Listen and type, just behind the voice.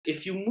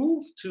if you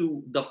move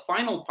to the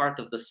final part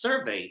of the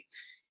survey,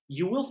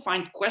 you will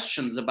find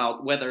questions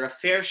about whether a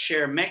fair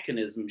share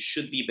mechanism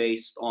should be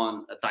based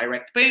on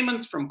direct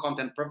payments from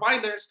content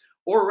providers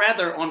or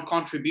rather on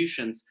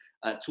contributions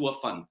to a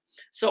fund.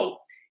 So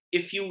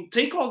if you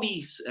take all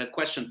these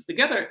questions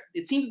together,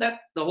 it seems that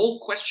the whole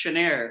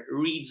questionnaire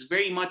reads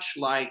very much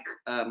like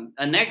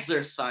an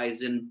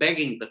exercise in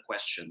begging the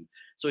question.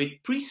 So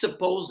it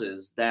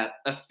presupposes that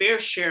a fair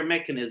share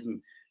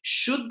mechanism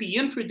should be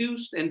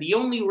introduced, and the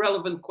only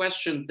relevant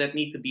questions that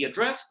need to be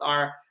addressed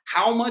are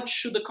how much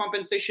should the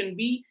compensation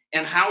be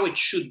and how it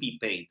should be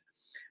paid.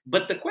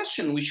 But the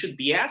question we should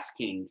be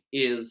asking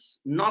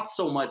is not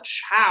so much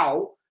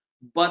how,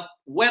 but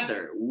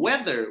whether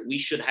we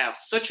should have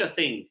such a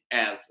thing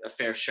as a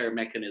fair share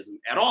mechanism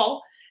at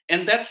all.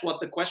 And that's what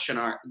the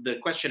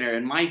questionnaire,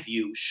 in my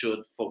view,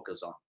 should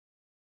focus on.